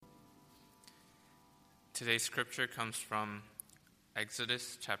Today's scripture comes from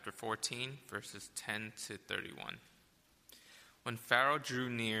Exodus chapter 14, verses 10 to 31. When Pharaoh drew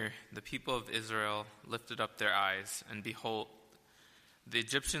near, the people of Israel lifted up their eyes, and behold, the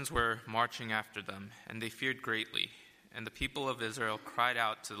Egyptians were marching after them, and they feared greatly. And the people of Israel cried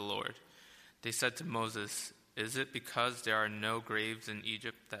out to the Lord. They said to Moses, "Is it because there are no graves in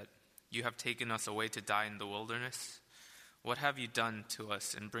Egypt that you have taken us away to die in the wilderness? What have you done to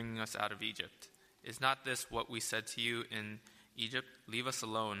us in bringing us out of Egypt? Is not this what we said to you in Egypt? Leave us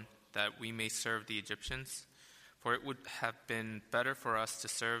alone, that we may serve the Egyptians? For it would have been better for us to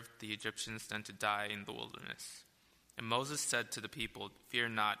serve the Egyptians than to die in the wilderness." And Moses said to the people, "Fear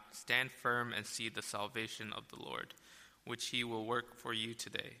not, stand firm and see the salvation of the Lord, which he will work for you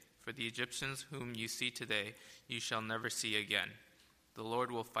today. For the Egyptians whom you see today, you shall never see again. The Lord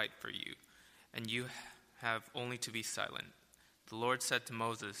will fight for you, and you have only to be silent." The Lord said to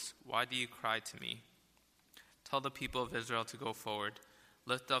Moses, "Why do you cry to me? Tell the people of Israel to go forward.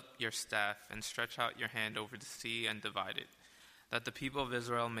 Lift up your staff and stretch out your hand over the sea and divide it, that the people of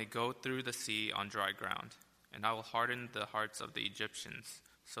Israel may go through the sea on dry ground. And I will harden the hearts of the Egyptians,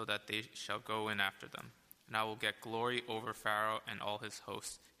 so that they shall go in after them. And I will get glory over Pharaoh and all his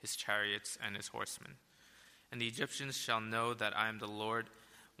hosts, his chariots and his horsemen. And the Egyptians shall know that I am the Lord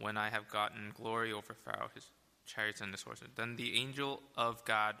when I have gotten glory over Pharaoh, his chariots and his horsemen." Then the angel of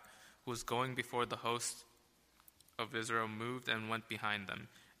God, who was going before the host of Israel, moved and went behind them.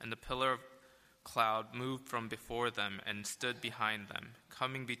 And the pillar of cloud moved from before them and stood behind them,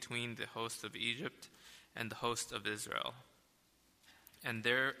 coming between the host of Egypt and the host of Israel. And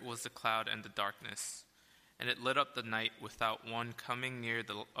there was the cloud and the darkness, and it lit up the night without one coming near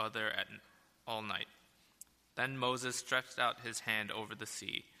the other at all night. Then Moses stretched out his hand over the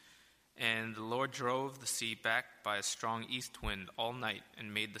sea, and the Lord drove the sea back by a strong east wind all night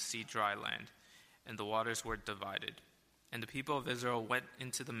and made the sea dry land, and the waters were divided. And the people of Israel went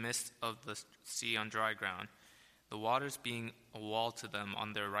into the midst of the sea on dry ground, the waters being a wall to them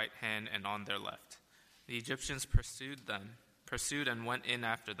on their right hand and on their left. The Egyptians pursued and went in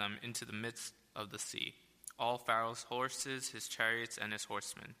after them into the midst of the sea, all Pharaoh's horses, his chariots, and his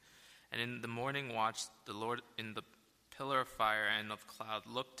horsemen. And in the morning watch, the Lord in the pillar of fire and of cloud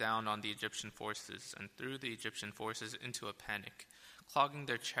looked down on the Egyptian forces and threw the Egyptian forces into a panic, clogging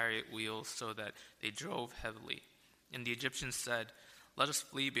their chariot wheels so that they drove heavily. And the Egyptians said, "Let us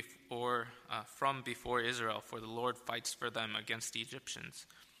flee from before Israel, for the Lord fights for them against the Egyptians."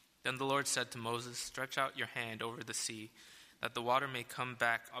 Then the Lord said to Moses, "Stretch out your hand over the sea, that the water may come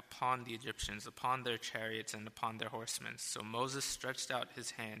back upon the Egyptians, upon their chariots, and upon their horsemen." So Moses stretched out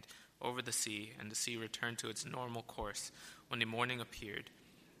his hand over the sea, and the sea returned to its normal course when the morning appeared.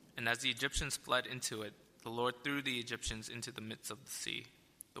 And as the Egyptians fled into it, the Lord threw the Egyptians into the midst of the sea.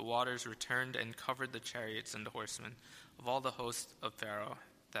 The waters returned and covered the chariots and the horsemen of all the host of Pharaoh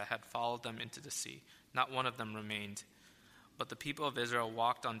that had followed them into the sea. Not one of them remained. But the people of Israel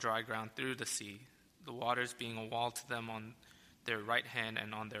walked on dry ground through the sea, the waters being a wall to them on their right hand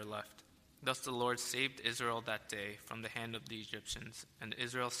and on their left. Thus the Lord saved Israel that day from the hand of the Egyptians, and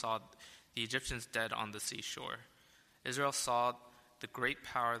Israel saw the Egyptians dead on the seashore. Israel saw the great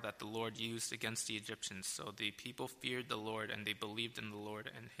power that the Lord used against the Egyptians, so the people feared the Lord, and they believed in the Lord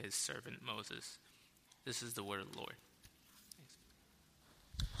and his servant Moses. This is the word of the Lord. Thanks.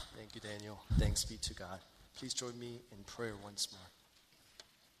 Thank you, Daniel. Thanks be to God. Please join me in prayer once more.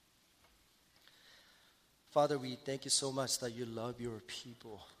 Father, we thank you so much that you love your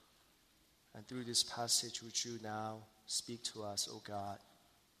people. And through this passage, would you now speak to us, O God?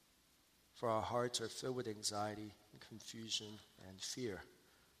 For our hearts are filled with anxiety and confusion and fear.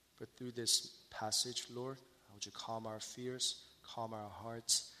 But through this passage, Lord, would you calm our fears, calm our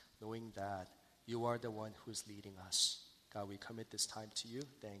hearts, knowing that you are the one who is leading us. God, we commit this time to you.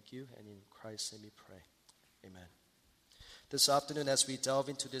 Thank you. And in Christ's name we pray. Amen. This afternoon, as we delve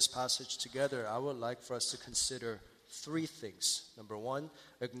into this passage together, I would like for us to consider three things. Number one,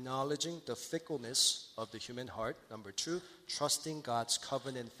 acknowledging the fickleness of the human heart. Number two, trusting God's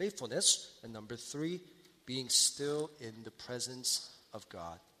covenant faithfulness. And number three, being still in the presence of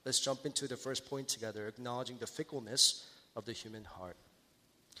God. Let's jump into the first point together, acknowledging the fickleness of the human heart.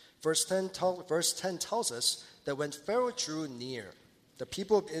 Verse 10 tells us that when Pharaoh drew near, the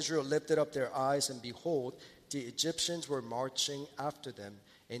people of Israel lifted up their eyes, and behold, the Egyptians were marching after them,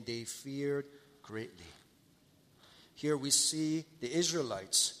 and they feared greatly. Here we see the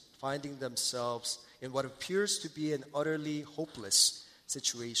Israelites finding themselves in what appears to be an utterly hopeless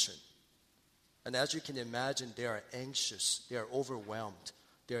situation. And as you can imagine, they are anxious, they are overwhelmed,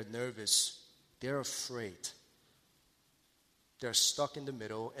 they are nervous, they are afraid. They're stuck in the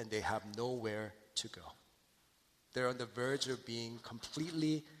middle, and they have nowhere to go. They're on the verge of being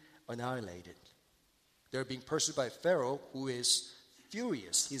completely annihilated. They're being pursued by Pharaoh, who is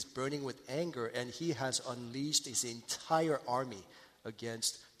furious. He's burning with anger, and he has unleashed his entire army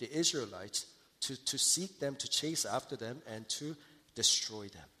against the Israelites to seek them, to chase after them, and to destroy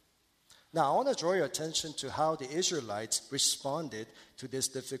them. Now, I want to draw your attention to how the Israelites responded to this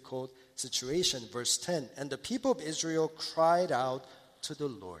difficult situation. Verse 10, and the people of Israel cried out to the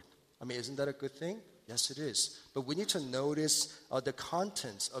Lord. I mean, isn't that a good thing? Yes, it is. But we need to notice the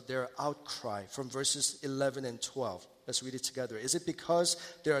contents of their outcry from verses 11 and 12. Let's read it together. Is it because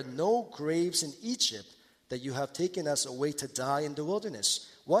there are no graves in Egypt that you have taken us away to die in the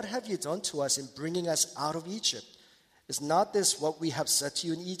wilderness? What have you done to us in bringing us out of Egypt? Is not this what we have said to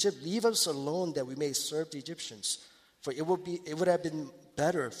you in Egypt? Leave us alone that we may serve the Egyptians. For it would have been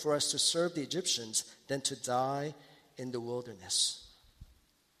better for us to serve the Egyptians than to die in the wilderness.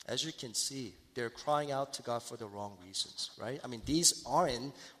 As you can see, they're crying out to God for the wrong reasons, right? I mean, these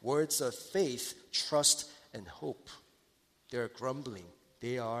aren't words of faith, trust, and hope. They're grumbling.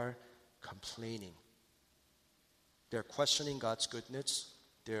 They are complaining. They're questioning God's goodness.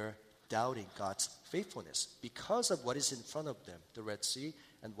 They're doubting God's faithfulness because of what is in front of them, the Red Sea,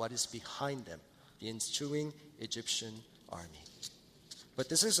 and what is behind them, the ensuing Egyptian army. But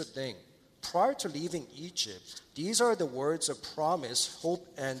this is the thing. Prior to leaving Egypt, these are the words of promise, hope,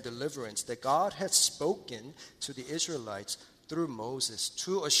 and deliverance that God had spoken to the Israelites through Moses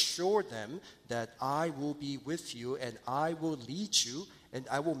to assure them that I will be with you and I will lead you and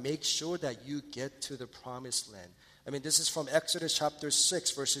I will make sure that you get to the promised land. I mean, this is from Exodus chapter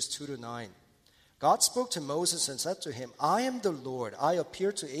 6, verses 2 to 9. God spoke to Moses and said to him, I am the Lord. I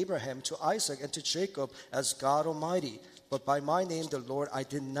appeared to Abraham, to Isaac, and to Jacob as God Almighty. But by my name, the Lord, I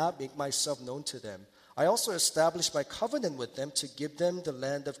did not make myself known to them. I also established my covenant with them to give them the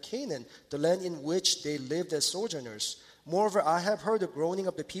land of Canaan, the land in which they lived as sojourners. Moreover, I have heard the groaning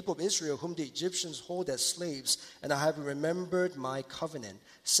of the people of Israel, whom the Egyptians hold as slaves, and I have remembered my covenant.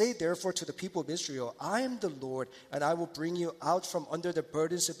 Say therefore to the people of Israel, I am the Lord, and I will bring you out from under the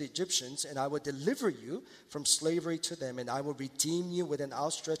burdens of the Egyptians, and I will deliver you from slavery to them, and I will redeem you with an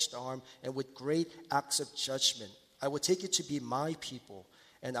outstretched arm and with great acts of judgment. I will take you to be my people,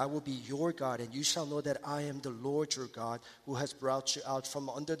 and I will be your God, and you shall know that I am the Lord your God, who has brought you out from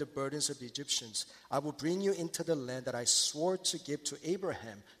under the burdens of the Egyptians. I will bring you into the land that I swore to give to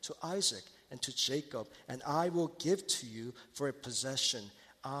Abraham, to Isaac, and to Jacob, and I will give to you for a possession.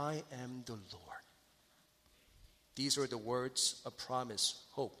 I am the Lord. These are the words of promise,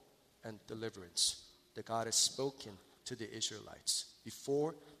 hope, and deliverance that God has spoken to the Israelites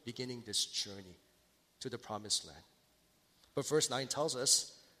before beginning this journey to the promised land. But verse 9 tells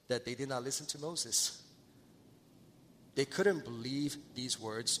us that they did not listen to Moses. They couldn't believe these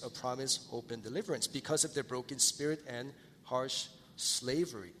words of promise, hope, and deliverance because of their broken spirit and harsh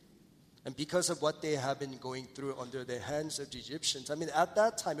slavery. And because of what they have been going through under the hands of the Egyptians. I mean, at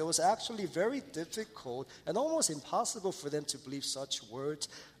that time, it was actually very difficult and almost impossible for them to believe such words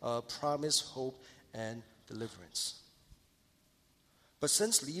of promise, hope, and deliverance. But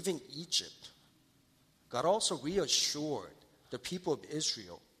since leaving Egypt, God also reassured the people of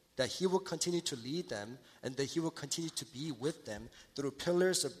Israel that he will continue to lead them and that he will continue to be with them through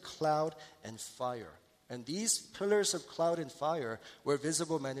pillars of cloud and fire. And these pillars of cloud and fire were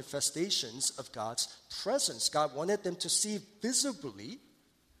visible manifestations of God's presence. God wanted them to see visibly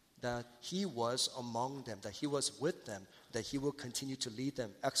that he was among them, that he was with them, that he will continue to lead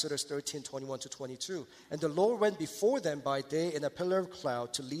them. Exodus 13, 21 to 22. And the Lord went before them by day in a pillar of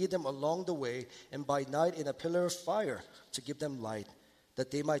cloud to lead them along the way, and by night in a pillar of fire to give them light, that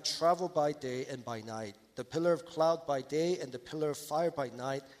they might travel by day and by night. The pillar of cloud by day and the pillar of fire by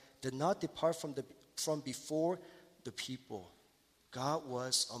night did not depart from before the people. God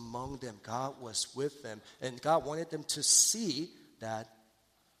was among them. God was with them. And God wanted them to see that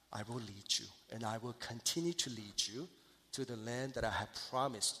I will lead you, and I will continue to lead you to the land that I have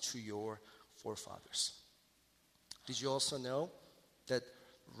promised to your forefathers. Did you also know that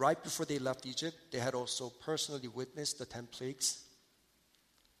right before they left Egypt, they had also personally witnessed the 10 plagues?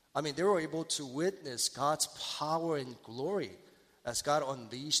 I mean, they were able to witness God's power and glory as God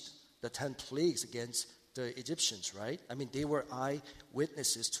unleashed the 10 plagues against the Egyptians, right? I mean, they were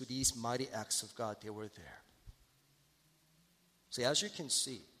eyewitnesses to these mighty acts of God. They were there. So as you can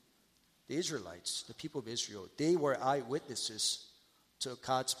see, the Israelites, the people of Israel, they were eyewitnesses to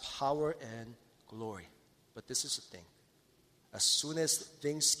God's power and glory. But this is the thing. As soon as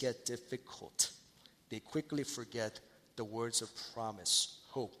things get difficult, they quickly forget the words of promise,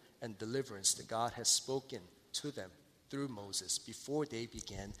 hope, and deliverance that God has spoken to them through Moses before they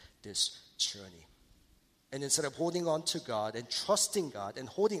began this journey. And instead of holding on to God and trusting God and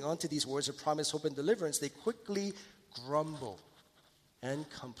holding on to these words of promise, hope, and deliverance, they quickly grumble and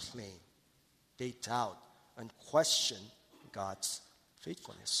complain. They doubt and question God's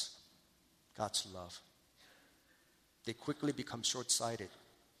faithfulness, God's love. They quickly become short-sighted.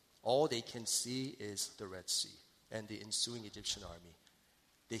 All they can see is the Red Sea and the ensuing Egyptian army.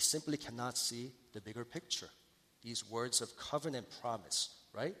 They simply cannot see the bigger picture. These words of covenant promise,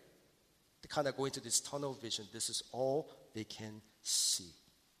 right? They kind of go into this tunnel vision. This is all they can see.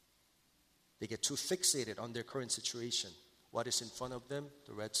 They get too fixated on their current situation. What is in front of them,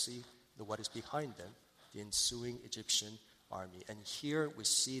 the Red Sea, and what is behind them, the ensuing Egyptian army. And here we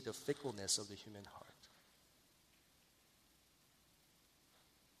see the fickleness of the human heart.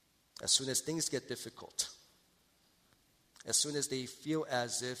 As soon as things get difficult, as soon as they feel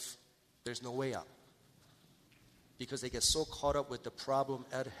as if there's no way out, because they get so caught up with the problem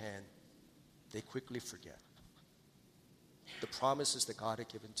at hand, they quickly forget the promises that God had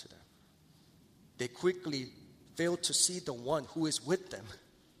given to them. They quickly fail to see the one who is with them.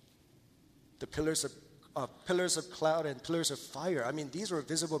 The pillars of cloud and pillars of fire. I mean, these were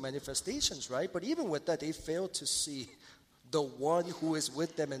visible manifestations, right? But even with that, they fail to see the one who is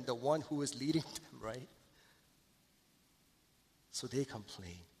with them and the one who is leading them, right? So they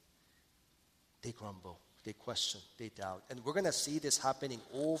complain. They grumble. They question, they doubt. And we're going to see this happening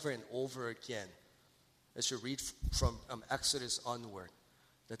over and over again as you read from Exodus onward,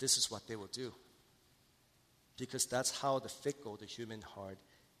 that this is what they will do. Because that's how fickle the human heart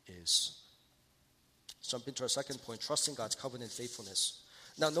is. Jump into our second point, trusting God's covenant faithfulness.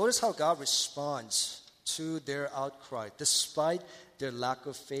 Now notice how God responds to their outcry, despite their lack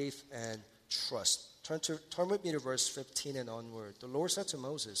of faith and trust. Turn with me to verse 15 and onward. The Lord said to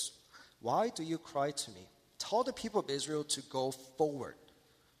Moses, "Why do you cry to me? Tell the people of Israel to go forward.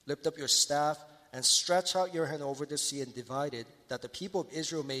 Lift up your staff and stretch out your hand over the sea and divide it, that the people of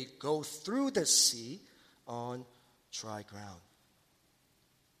Israel may go through the sea on dry ground."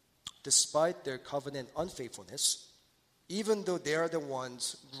 Despite their covenant unfaithfulness, even though they are the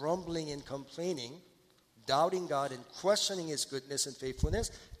ones grumbling and complaining, doubting God and questioning His goodness and faithfulness,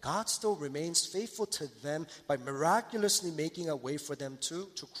 God still remains faithful to them by miraculously making a way for them to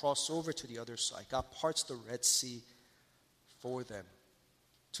cross over to the other side. God parts the Red Sea for them,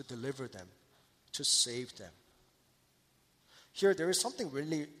 to deliver them, to save them. Here, there is something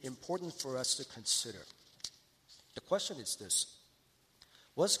really important for us to consider. The question is this: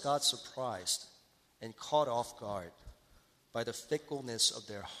 was God surprised and caught off guard by the fickleness of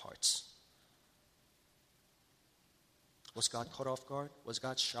their hearts? Was God caught off guard? Was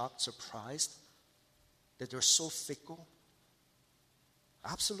God shocked, surprised that they're so fickle?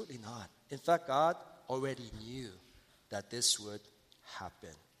 Absolutely not. In fact, God already knew that this would happen.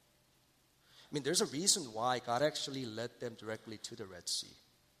 I mean, there's a reason why God actually led them directly to the Red Sea.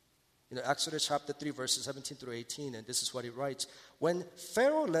 Exodus chapter 3, verses 17 through 18, and this is what He writes. When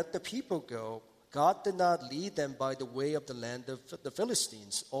Pharaoh let the people go, God did not lead them by the way of the land of the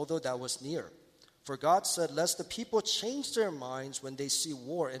Philistines, although that was near. For God said, lest the people change their minds when they see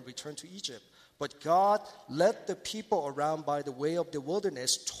war and return to Egypt. But God led the people around by the way of the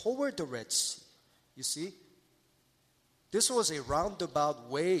wilderness toward the Red Sea. You see? This was a roundabout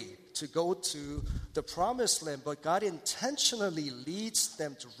way to go to the promised land, but God intentionally leads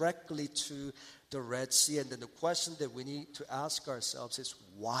them directly to the Red Sea. And then the question that we need to ask ourselves is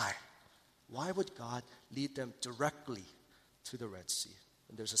why? Why would God lead them directly to the Red Sea?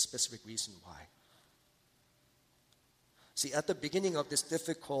 And there's a specific reason why. See, at the beginning of this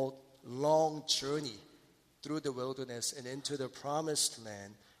difficult, long journey through the wilderness and into the promised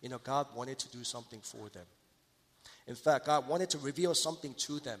land, God wanted to do something for them. In fact, God wanted to reveal something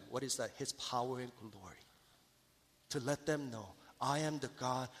to them. What is that? His power and glory. To let them know, I am the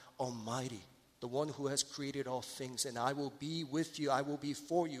God Almighty, the one who has created all things, and I will be with you, I will be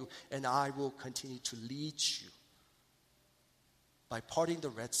for you, and I will continue to lead you. By parting the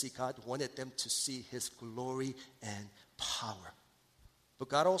Red Sea, God wanted them to see His glory and power. But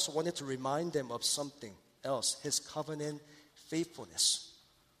God also wanted to remind them of something else, His covenant faithfulness.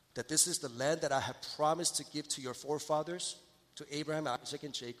 That this is the land that I have promised to give to your forefathers, to Abraham, Isaac,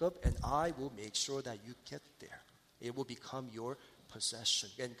 and Jacob, and I will make sure that you get there. It will become your possession.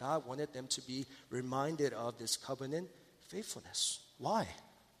 And God wanted them to be reminded of this covenant faithfulness. Why?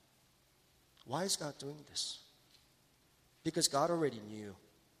 Why is God doing this? Because God already knew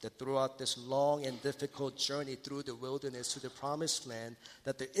that throughout this long and difficult journey through the wilderness to the promised land,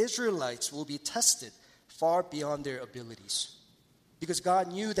 that the Israelites will be tested far beyond their abilities. Because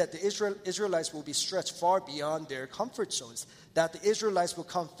God knew that the Israelites will be stretched far beyond their comfort zones, that the Israelites will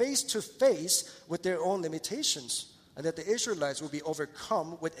come face to face with their own limitations, and that the Israelites will be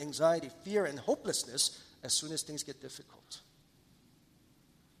overcome with anxiety, fear, and hopelessness as soon as things get difficult.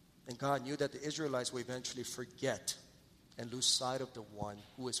 And God knew that the Israelites will eventually forget and lose sight of the one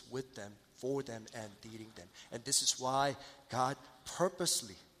who is with them, for them, and leading them. And this is why God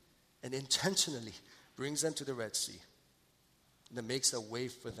purposely and intentionally brings them to the Red Sea and then makes a way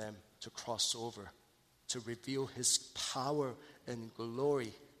for them to cross over, to reveal his power and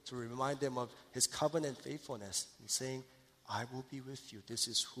glory, to remind them of his covenant faithfulness, and saying, I will be with you. This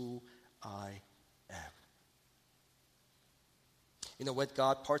is who I am. You know, when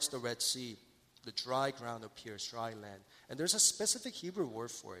God parts the Red Sea, the dry ground appears, dry land. And there's a specific Hebrew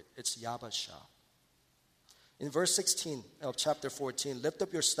word for it. It's yabashah. In verse 16 of chapter 14, lift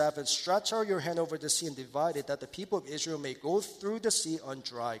up your staff and stretch out your hand over the sea and divide it, that the people of Israel may go through the sea on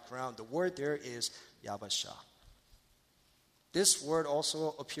dry ground. The word there is yabashah. This word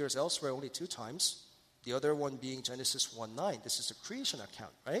also appears elsewhere only 2 times. The other one being Genesis 1:9. This is the creation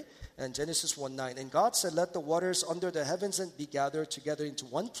account, right? And Genesis 1:9. And God said, let the waters under the heavens be gathered together into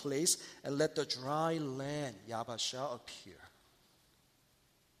one place, and let the dry land, yabashah, appear.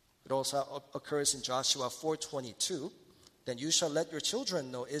 It also occurs in Joshua 4:22. Then you shall let your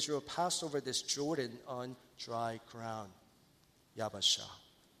children know Israel passed over this Jordan on dry ground, yabashah.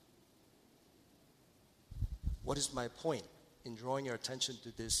 What is my point in drawing your attention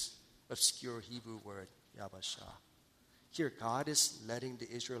to this obscure Hebrew word, yabashah? Here, God is letting the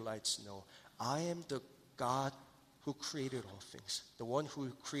Israelites know, I am the God who created all things, the one who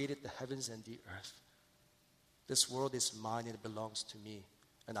created the heavens and the earth. This world is mine and it belongs to me,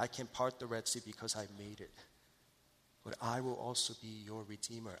 and I can part the Red Sea because I made it. But I will also be your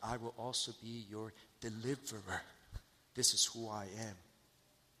redeemer. I will also be your deliverer. This is who I am.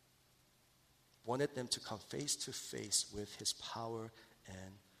 Wanted them to come face to face with his power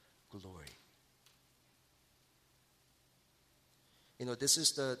and glory. You know, this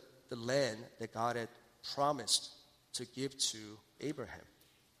is the land that God had promised to give to Abraham.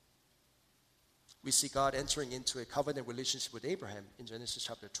 We see God entering into a covenant relationship with Abraham in Genesis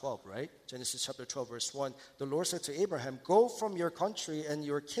chapter 12, right? Genesis chapter 12, verse 1. The Lord said to Abraham, go from your country and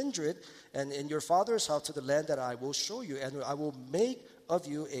your kindred and in your father's house to the land that I will show you, and I will make of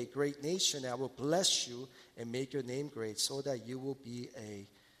you a great nation. I will bless you and make your name great so that you will be a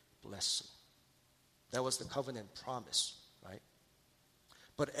blessing. That was the covenant promise, right?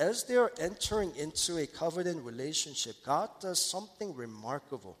 But as they're entering into a covenant relationship, God does something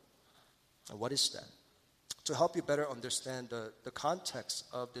remarkable. And what is that? To help you better understand the context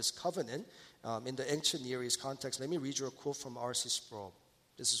of this covenant, in the ancient Near East context, let me read you a quote from R.C. Sproul.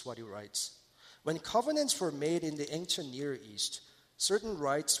 This is what he writes. When covenants were made in the ancient Near East, certain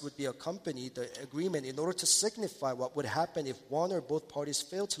rites would be accompanied the agreement in order to signify what would happen if one or both parties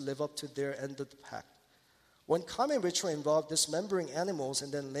failed to live up to their end of the pact. One common ritual involved dismembering animals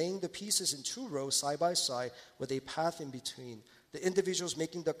and then laying the pieces in 2 rows side by side with a path in between. The individuals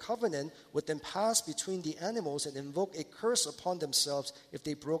making the covenant would then pass between the animals and invoke a curse upon themselves if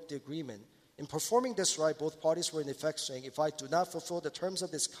they broke the agreement. In performing this rite, both parties were in effect saying, if I do not fulfill the terms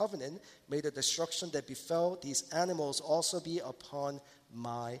of this covenant, may the destruction that befell these animals also be upon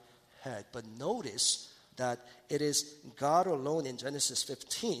my head. But notice that it is God alone in Genesis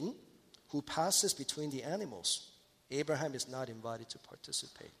 15 who passes between the animals. Abraham is not invited to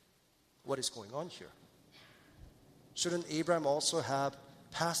participate. What is going on here? Shouldn't Abraham also have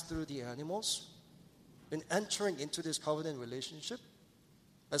passed through the animals in entering into this covenant relationship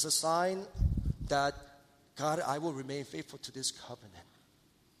as a sign that, God, I will remain faithful to this covenant?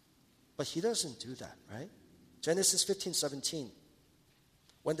 But he doesn't do that, right? Genesis 15:17.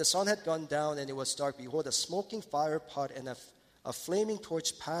 When the sun had gone down and it was dark, behold, a smoking fire pot and a flaming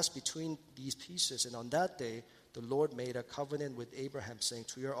torch passed between these pieces. And on that day, the Lord made a covenant with Abraham, saying,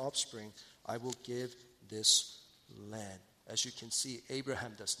 to your offspring, I will give this land. As you can see,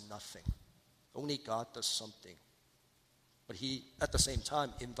 Abraham does nothing. Only God does something. But he, at the same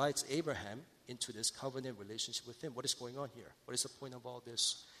time, invites Abraham into this covenant relationship with him. What is going on here? What is the point of all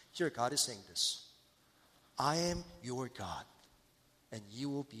this? Here, God is saying this. I am your God, and you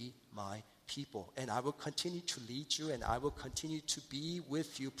will be my people. And I will continue to lead you, and I will continue to be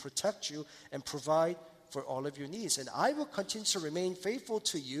with you, protect you, and provide for all of your needs. And I will continue to remain faithful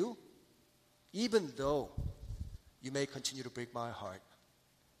to you, even though you may continue to break my heart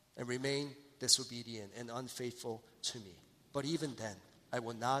and remain disobedient and unfaithful to me. But even then, I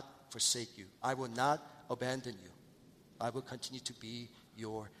will not forsake you. I will not abandon you. I will continue to be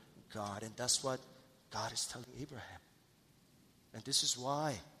your God. And that's what God is telling Abraham. And this is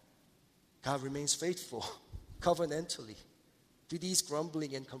why God remains faithful covenantally to these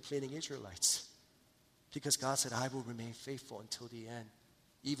grumbling and complaining Israelites. Because God said, I will remain faithful until the end.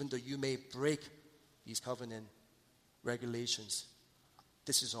 Even though you may break these covenant regulations,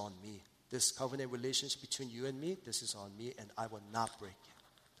 this is on me. This covenant relationship between you and me, this is on me, and I will not break it.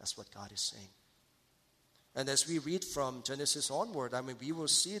 That's what God is saying. And as we read from Genesis onward, we will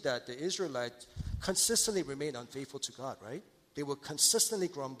see that the Israelites consistently remain unfaithful to God, right? They will consistently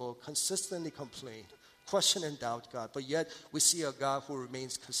grumble, consistently complain, question and doubt God. But yet, we see a God who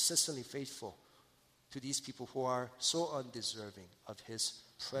remains consistently faithful to these people who are so undeserving of His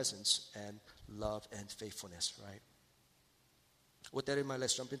presence and love and faithfulness, right? With that in mind,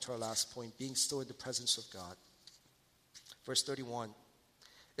 let's jump into our last point, being still in the presence of God. Verse 31.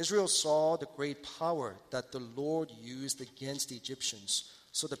 Israel saw the great power that the Lord used against the Egyptians.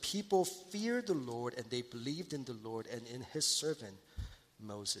 So the people feared the Lord, and they believed in the Lord and in His servant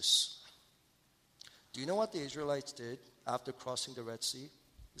Moses. Do you know what the Israelites did after crossing the Red Sea?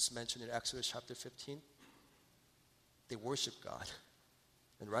 It's mentioned in Exodus chapter 15. They worshiped God,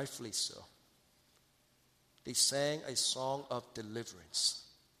 and rightfully so. They sang a song of deliverance.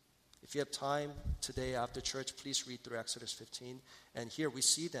 If you have time today after church, please read through Exodus 15. And here we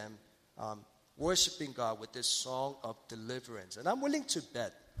see them worshiping God with this song of deliverance. And I'm willing to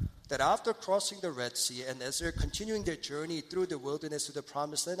bet that after crossing the Red Sea and as they're continuing their journey through the wilderness to the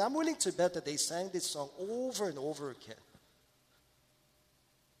Promised Land, I'm willing to bet that they sang this song over and over again.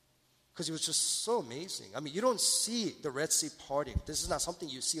 Because it was just so amazing. You don't see the Red Sea parting. This is not something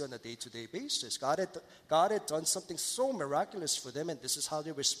you see on a day-to-day basis. God had done something so miraculous for them, and this is how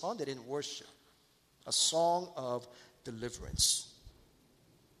they responded in worship. A song of deliverance.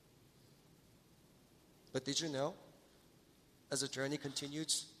 But did you know, as the journey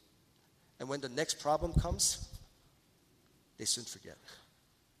continues, and when the next problem comes, they soon forget.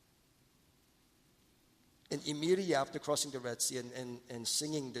 And immediately after crossing the Red Sea and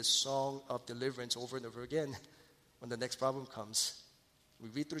singing this song of deliverance over and over again, when the next problem comes, we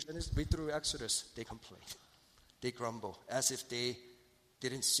read through Exodus, they complain. They grumble, as if they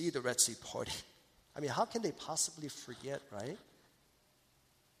didn't see the Red Sea parting. How can they possibly forget, right?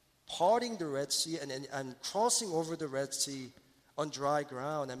 Parting the Red Sea and crossing over the Red Sea on dry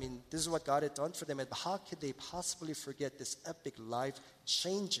ground. This is what God had done for them. And how could they possibly forget this epic,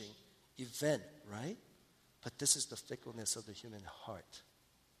 life-changing event, right? But this is the fickleness of the human heart.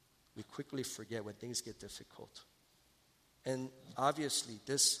 We quickly forget when things get difficult. And obviously,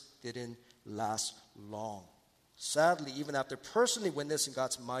 this didn't last long. Sadly, even after personally witnessing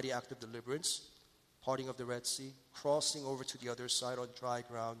God's mighty act of deliverance, parting of the Red Sea, crossing over to the other side on dry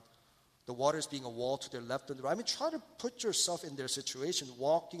ground, the waters being a wall to their left and the right. Try to put yourself in their situation,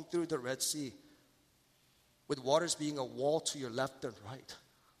 walking through the Red Sea, with waters being a wall to your left and right.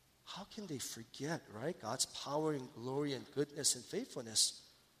 How can they forget, right? God's power and glory and goodness and faithfulness.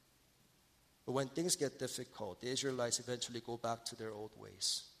 But when things get difficult, the Israelites eventually go back to their old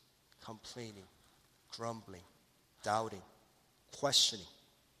ways, complaining, grumbling, doubting, questioning.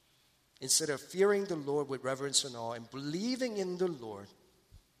 Instead of fearing the Lord with reverence and awe and believing in the Lord,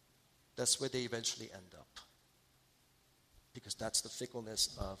 that's where they eventually end up. Because that's the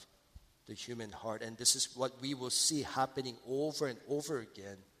fickleness of the human heart. And this is what we will see happening over and over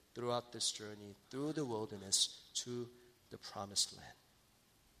again throughout this journey, through the wilderness to the Promised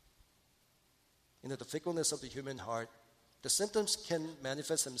Land. The fickleness of the human heart, the symptoms can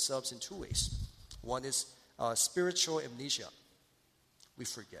manifest themselves in two ways. One is spiritual amnesia. We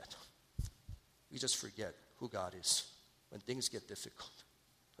forget. We just forget who God is when things get difficult.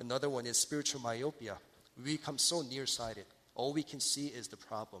 Another one is spiritual myopia. We become so nearsighted. All we can see is the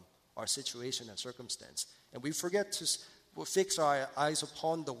problem, our situation and circumstance. And we forget to fix our eyes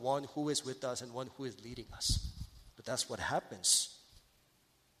upon the one who is with us and one who is leading us. But that's what happens.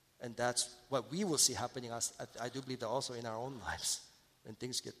 And that's what we will see happening, I do believe that also in our own lives when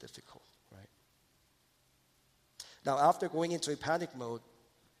things get difficult, right? Now, after going into a panic mode,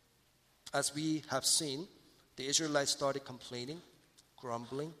 as we have seen, the Israelites started complaining,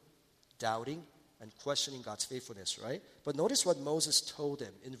 grumbling, doubting, and questioning God's faithfulness, right? But notice what Moses told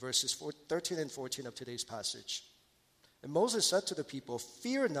them in verses 13 and 14 of today's passage. And Moses said to the people,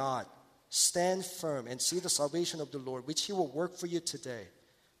 "Fear not, stand firm and see the salvation of the Lord, which He will work for you today.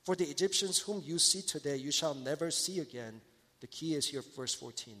 For the Egyptians whom you see today, you shall never see again." The key is here, verse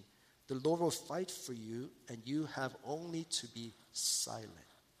 14. "The Lord will fight for you, and you have only to be silent."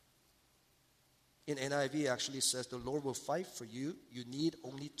 In NIV, it actually says, "The Lord will fight for you. You need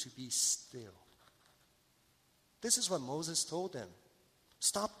only to be still." This is what Moses told them.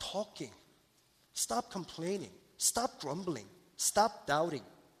 Stop talking. Stop complaining. Stop grumbling. Stop doubting.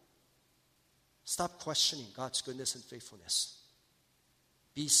 Stop questioning God's goodness and faithfulness.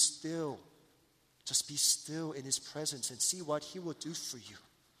 Be still. Just be still in His presence and see what He will do for you.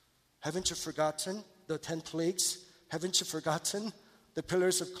 Haven't you forgotten the 10 plagues? Haven't you forgotten the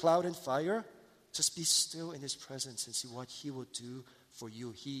pillars of cloud and fire? Just be still in His presence and see what He will do for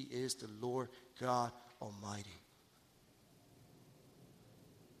you. He is the Lord God Almighty.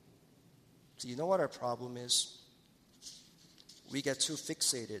 So you know what our problem is? We get too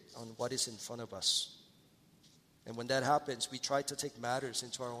fixated on what is in front of us. And when that happens, we try to take matters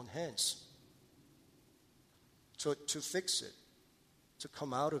into our own hands. To fix it, to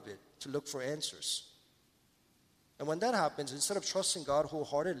come out of it, to look for answers. And when that happens, instead of trusting God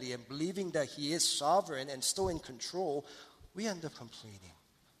wholeheartedly and believing that He is sovereign and still in control, we end up complaining,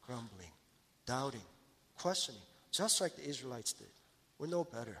 grumbling, doubting, questioning, just like the Israelites did. We're no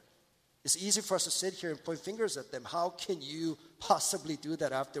better. It's easy for us to sit here and point fingers at them. How can you possibly do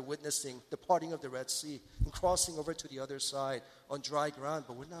that after witnessing the parting of the Red Sea and crossing over to the other side on dry ground?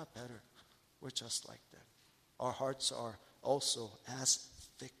 But we're not better. We're just like them. Our hearts are also as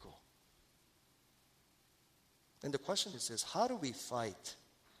fickle. And the question is this: how do we fight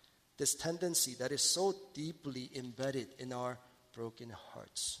this tendency that is so deeply embedded in our broken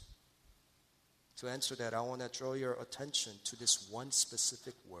hearts? To answer that, I want to draw your attention to this one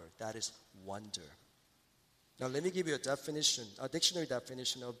specific word, that is wonder. Now let me give you a dictionary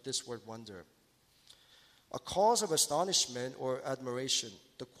definition of this word wonder. A cause of astonishment or admiration,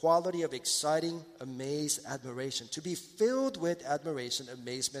 the quality of exciting, amazed admiration. To be filled with admiration,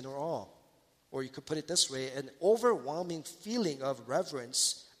 amazement, or awe. Or you could put it this way: an overwhelming feeling of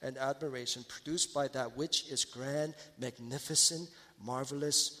reverence and admiration produced by that which is grand, magnificent,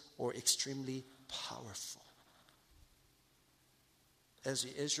 marvelous, or extremely powerful. As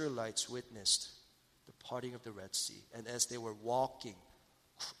the Israelites witnessed the parting of the Red Sea, and as they were walking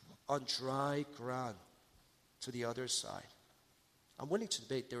on dry ground to the other side, I'm willing to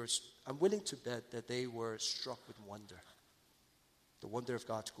bet that they were struck with wonder. The wonder of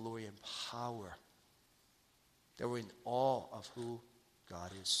God's glory and power. They were in awe of who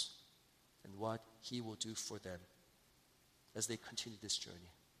God is and what He will do for them as they continue this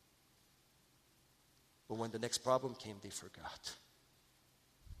journey. But when the next problem came, they forgot.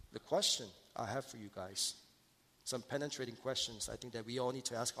 The question I have for you guys, some penetrating questions I think that we all need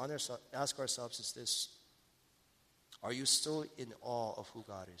to ask ourselves is this: are you still in awe of who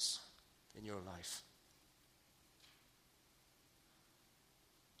God is in your life?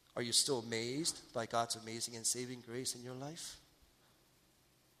 Are you still amazed by God's amazing and saving grace in your life?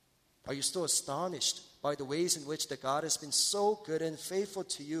 Are you still astonished by the ways in which that God has been so good and faithful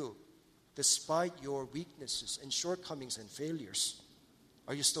to you despite your weaknesses and shortcomings and failures?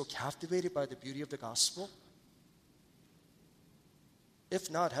 Are you still captivated by the beauty of the gospel? If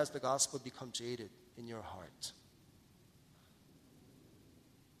not, has the gospel become jaded in your heart?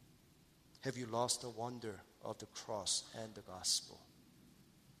 Have you lost the wonder of the cross and the gospel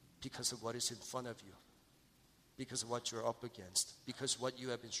because of what is in front of you, because of what you're up against, because of what you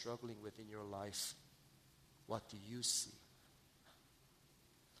have been struggling with in your life? What do you see?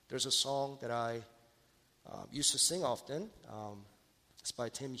 There's a song that I used to sing often. It's by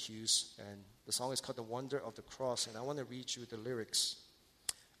Tim Hughes, and the song is called The Wonder of the Cross, and I want to read you the lyrics.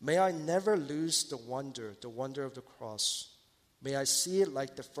 May I never lose the wonder of the cross. May I see it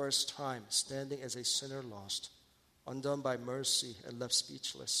like the first time, standing as a sinner lost, undone by mercy and left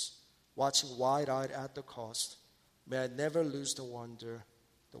speechless, watching wide-eyed at the cost. May I never lose the wonder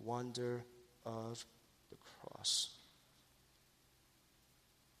of the cross.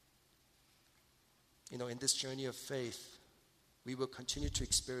 You know, in this journey of faith, we will continue to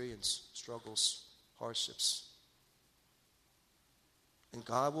experience struggles, hardships. And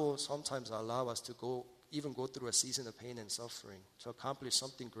God will sometimes allow us to go through a season of pain and suffering to accomplish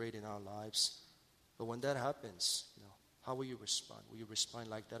something great in our lives. But when that happens, how will you respond? Will you respond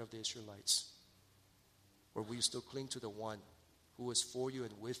like that of the Israelites? Or will you still cling to the one who is for you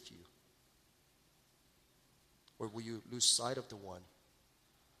and with you? Or will you lose sight of the one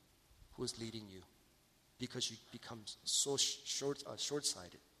who is leading you because you become so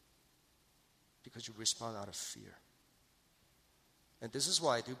short-sighted, because you respond out of fear? And this is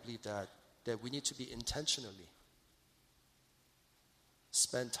why I do believe that we need to be intentionally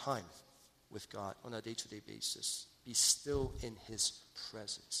spend time with God on a day-to-day basis. Be still in His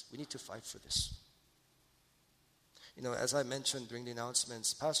presence. We need to fight for this. As I mentioned during the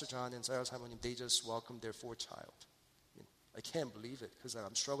announcements, Pastor John and Sarah's Harmony, they just welcomed their fourth child. I can't believe it because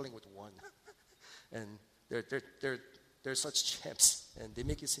I'm struggling with one. And they're such champs, and they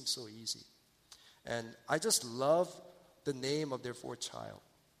make it seem so easy. And I just love the name of their fourth child.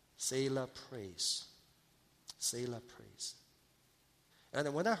 Selah praise. Selah praise.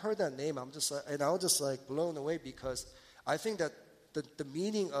 And when I heard that name, I was just like blown away, because I think that the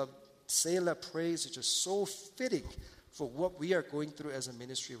meaning of Selah praise is just so fitting for what we are going through as a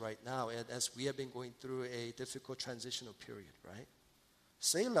ministry right now, and as we have been going through a difficult transitional period, right?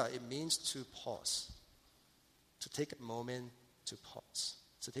 Selah, it means to pause, to take a moment to pause,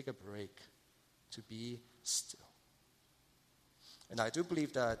 to take a break, to be still. And I do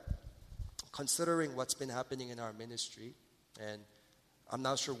believe that, considering what's been happening in our ministry, and I'm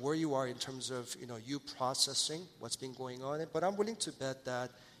not sure where you are in terms of, you processing what's been going on, but I'm willing to bet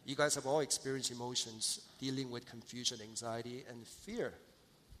that you guys have all experienced emotions dealing with confusion, anxiety, and fear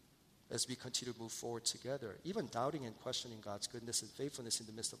as we continue to move forward together, even doubting and questioning God's goodness and faithfulness in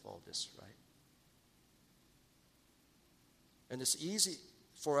the midst of all this, right? And it's easy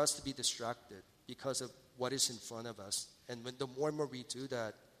for us to be distracted because of what is in front of us. And the more and more we do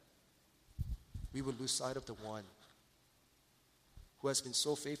that, we will lose sight of the one who has been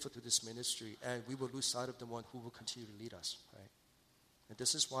so faithful to this ministry, and we will lose sight of the one who will continue to lead us, right? And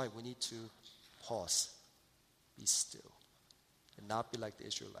this is why we need to pause, be still, and not be like the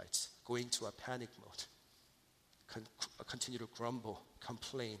Israelites, going to a panic mode, continue to grumble,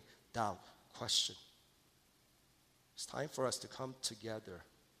 complain, doubt, question. It's time for us to come together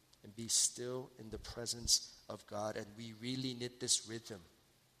and be still in the presence of God, and we really need this rhythm.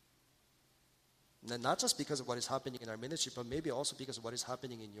 And not just because of what is happening in our ministry, but maybe also because of what is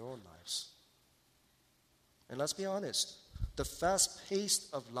happening in your own lives. And let's be honest, the fast pace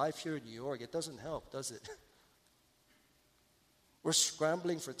of life here in New York, it doesn't help, does it? We're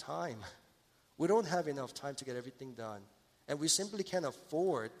scrambling for time. We don't have enough time to get everything done. And we simply can't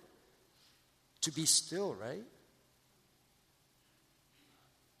afford to be still, right?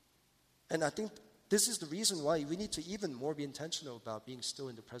 And I think this is the reason why we need to even more be intentional about being still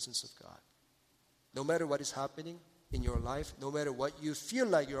in the presence of God. No matter what is happening in your life, no matter what you feel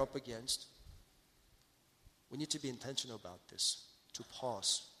like you're up against, we need to be intentional about this, to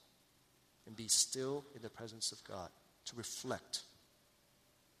pause and be still in the presence of God, to reflect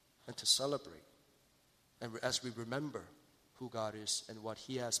and to celebrate. And as we remember who God is and what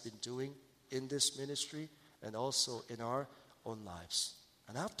He has been doing in this ministry and also in our own lives.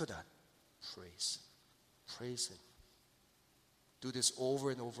 And after that, praise. Praise Him. Do this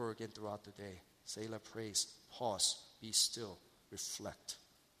over and over again throughout the day. Selah praise. Pause. Be still. Reflect.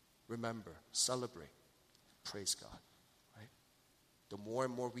 Remember. Celebrate. Praise God. Right? The more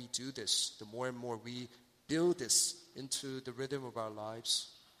and more we do this, the more and more we build this into the rhythm of our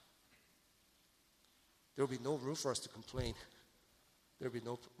lives, there will be no room for us to complain. There will be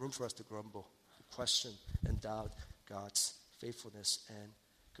no room for us to grumble, to question and doubt God's faithfulness and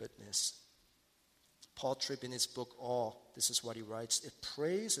goodness. Paul Tripp, in his book, All, this is what he writes: if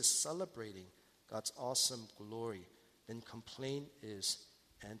praise is celebrating God's awesome glory, then complaint is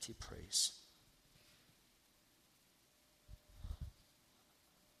anti-praise.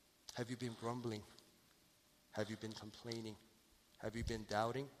 Have you been grumbling? Have you been complaining? Have you been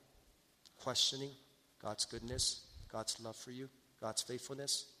doubting, questioning God's goodness, God's love for you, God's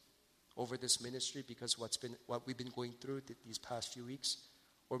faithfulness over this ministry because what we've been going through these past few weeks?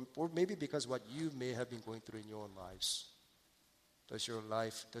 Or maybe because what you may have been going through in your own lives. Does your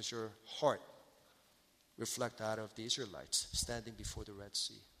life, does your heart reflect that of the Israelites standing before the Red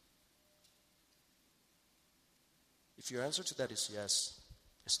Sea? If your answer to that is yes,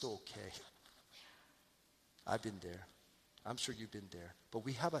 it's still okay. I've been there. I'm sure you've been there. But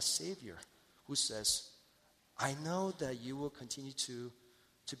we have a Savior who says, I know that you will continue to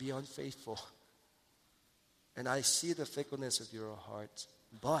be unfaithful. And I see the fickleness of your heart.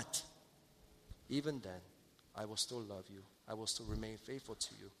 But even then, I will still love you. I will still remain faithful to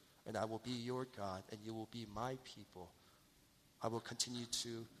you. And I will be your God, and you will be my people. I will continue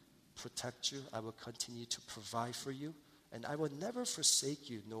to protect you. I will continue to provide for you. And I will never forsake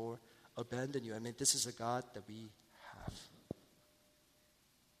you nor abandon you. I mean, this is a God that we have.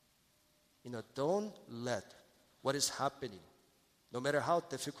 Don't let what is happening, no matter how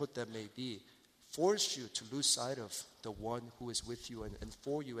difficult that may be, force you to lose sight of the one who is with you and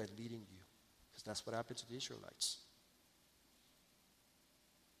for you and leading you. Because that's what happened to the Israelites.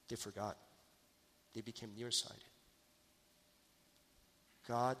 They forgot. They became nearsighted.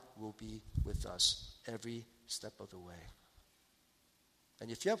 God will be with us every step of the way.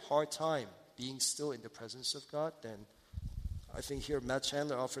 And if you have a hard time being still in the presence of God, then I think here Matt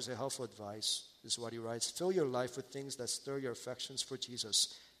Chandler offers a helpful advice. This is what he writes: fill your life with things that stir your affections for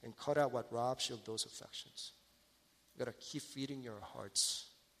Jesus and cut out what robs you of those affections. You've got to keep feeding your hearts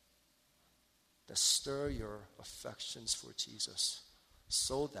that stir your affections for Jesus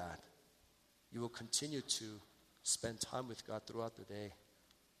so that you will continue to spend time with God throughout the day,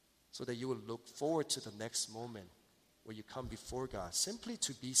 so that you will look forward to the next moment where you come before God, simply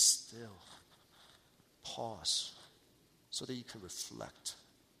to be still, pause, so that you can reflect,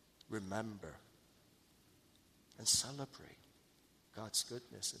 remember, and celebrate God's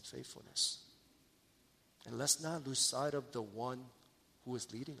goodness and faithfulness. And let's not lose sight of the one who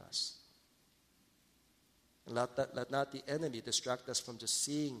is leading us. And let not the enemy distract us from just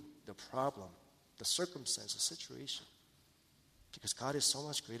seeing the problem, the circumstance, the situation. Because God is so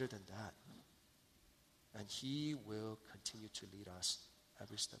much greater than that. And He will continue to lead us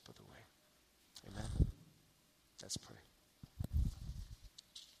every step of the way. Amen. Let's pray.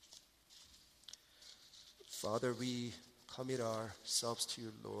 Father, we commit ourselves to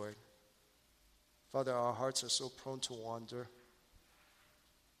you, Lord. Father, our hearts are so prone to wander,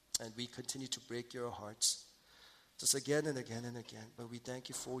 and we continue to break your hearts just again and again and again. But we thank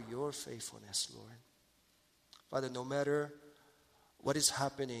you for your faithfulness, Lord. Father, no matter what is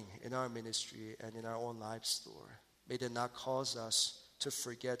happening in our ministry and in our own lives, Lord, may they not cause us to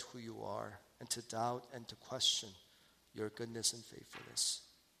forget who you are and to doubt and to question your goodness and faithfulness.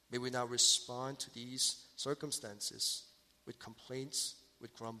 May we not respond to these circumstances with complaints,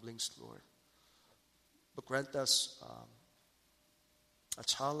 with grumblings, Lord. But grant us a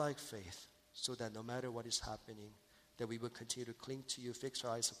childlike faith so that no matter what is happening, that we will continue to cling to you, fix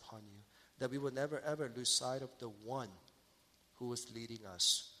our eyes upon you, that we will never ever lose sight of the one who is leading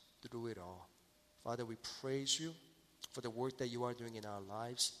us through it all. Father, we praise you for the work that you are doing in our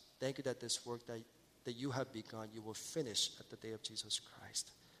lives. Thank you that this work that you have begun, you will finish at the day of Jesus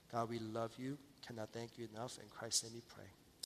Christ. God, we love you. Cannot thank you enough. In Christ's name we pray.